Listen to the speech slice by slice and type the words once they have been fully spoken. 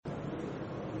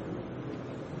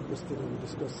Yesterday we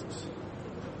discussed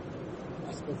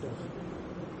aspect of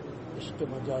Ishq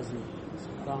Majazi, it's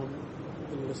haram,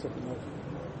 illicit love.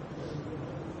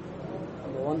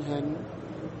 On the one hand,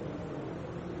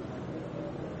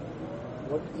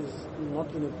 what is not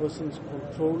in a person's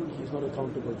control, he is not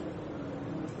accountable for.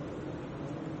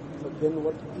 But then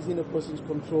what is in a person's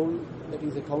control, that he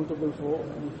is accountable for,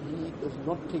 and if he does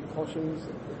not take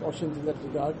precautions in that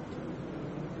regard,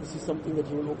 this is something that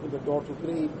he will open the door to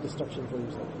great destruction for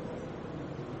himself.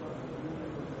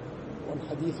 One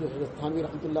hadith which Thami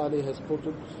Rahmatullah alayhi has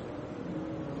quoted,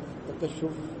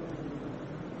 Takashuf,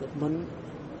 that man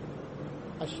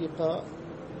ashiqa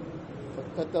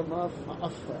fakatama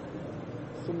fa'affa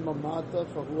thumma mata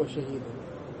fahuwa shaheedun.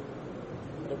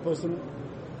 A person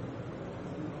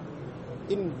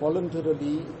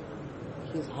involuntarily,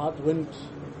 his heart went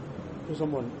to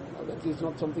someone. That is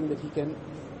not something that he can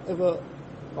ever.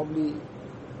 Probably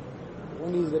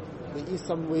one is that there is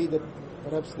some way that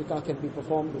perhaps nikah can be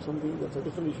performed or something, that's a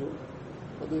different issue.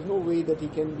 But there is no way that he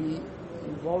can be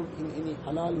involved in any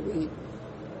halal way,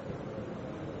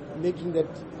 making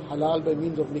that halal by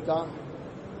means of nikah,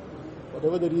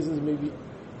 whatever the reasons may be.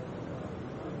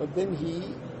 But then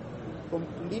he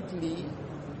completely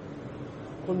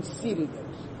concealed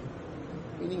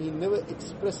it, meaning he never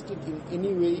expressed it in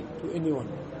any way to anyone.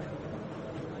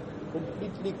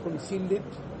 Completely concealed it,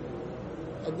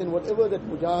 and then whatever that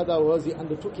mujahada was, he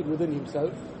undertook it within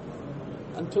himself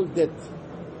until death.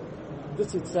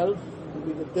 This itself will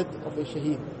be the death of a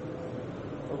shaheed,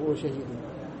 or shaheed.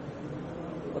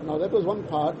 But now that was one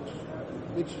part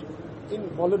which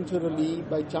involuntarily,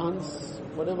 by chance,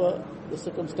 whatever the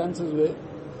circumstances were,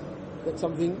 that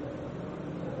something,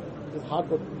 his heart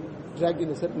got dragged in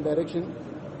a certain direction,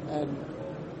 and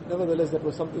nevertheless that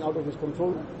was something out of his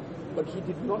control. But he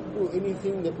did not do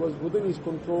anything that was within his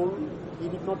control. He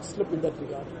did not slip in that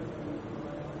regard.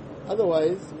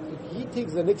 Otherwise, if he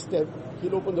takes the next step,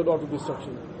 he'll open the door to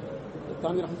destruction.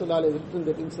 Thani Rahmatullah has written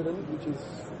that incident, which is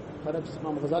perhaps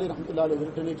Imam Ghazali Rahmatullah has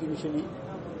written it initially,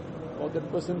 or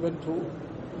that person went to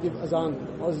give azan,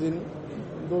 muazzin.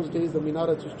 In those days, the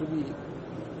minarets used to be,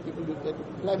 people would get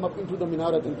to climb up into the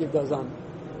minaret and give the azan.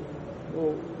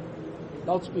 So,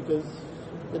 loudspeakers,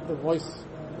 get the voice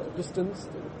distance,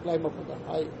 climb up at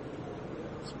a high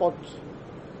spot.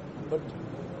 But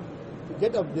to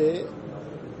get up there,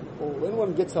 or when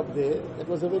one gets up there, that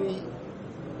was a very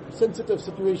sensitive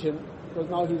situation, because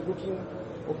now he's looking,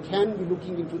 or can be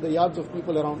looking into the yards of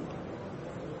people around.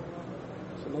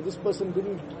 So now this person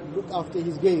didn't look after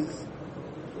his gaze.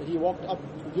 So he walked up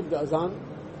to give the azan,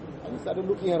 and he started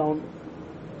looking around.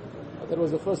 That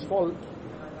was the first fault.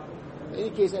 In any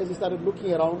case, as he started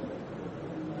looking around,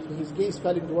 so his gaze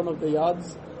fell into one of the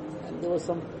yards, and there was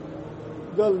some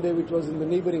girl there which was in the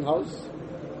neighboring house,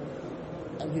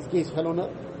 and his gaze fell on her,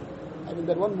 and in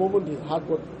that one moment his heart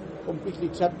got completely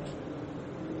trapped.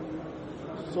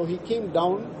 So he came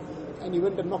down and he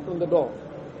went and knocked on the door.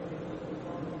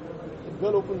 The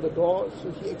girl opened the door,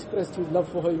 so he expressed his love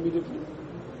for her immediately.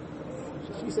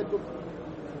 So she said, "Look,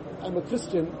 I'm a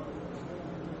Christian,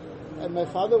 and my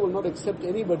father will not accept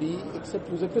anybody except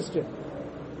who's a Christian."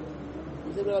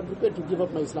 He said, "Well, I'm prepared to give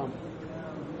up my Islam."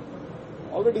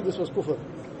 Already this was kufr.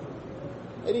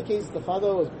 In any case, the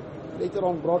father was later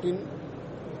on brought in.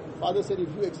 Father said, "If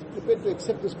you prepared to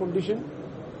accept this condition,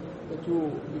 that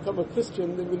you become a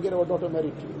Christian, then we'll get our daughter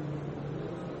married to you."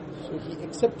 So he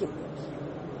accepted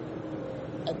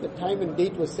that. At the time and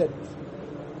date was set,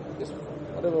 just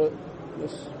whatever,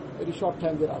 was very short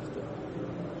time thereafter.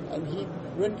 And he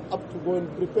went up to go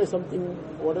and prepare something,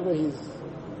 whatever his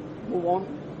move on,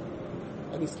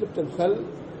 and he slipped and fell,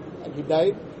 and he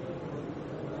died.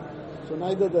 So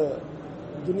neither the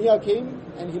dunya came,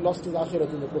 and he lost his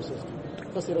akhirat in the process.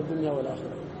 Khasira dunya wal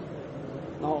akhirah.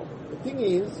 Now, the thing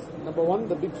is, number one,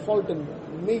 the big fault and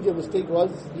major mistake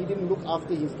was he didn't look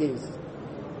after his gaze.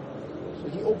 So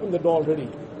he opened the door already.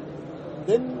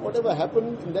 Then whatever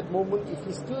happened in that moment, if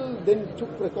he still then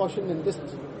took precaution and just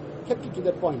kept it to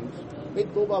that point,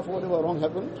 made tawbah for whatever wrong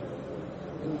happened,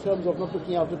 in terms of not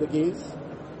looking after the gaze,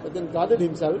 but then guarded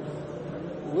himself,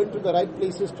 went to the right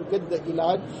places to get the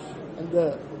ilaj and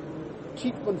the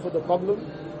treatment for the problem,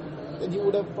 then he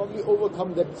would have probably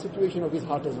overcome that situation of his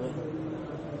heart as well.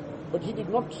 But he did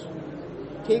not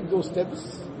take those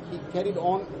steps. He carried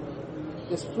on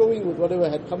just flowing with whatever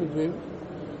had come into him.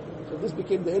 So this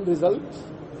became the end result,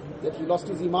 that he lost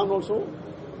his iman also,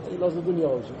 and he lost the dunya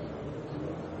also.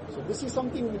 So this is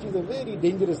something which is a very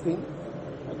dangerous thing.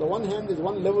 On the one hand, there's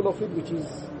one level of it which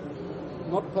is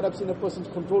not perhaps in a person's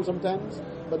control sometimes,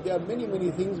 but there are many,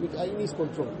 many things which are in his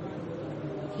control.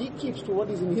 He keeps to what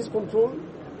is in his control,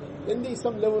 Then there is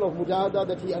some level of mujahada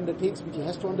that he undertakes, which he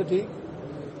has to undertake.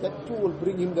 That too will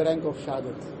bring him the rank of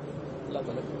shahadat. Allah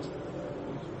Ta'ala.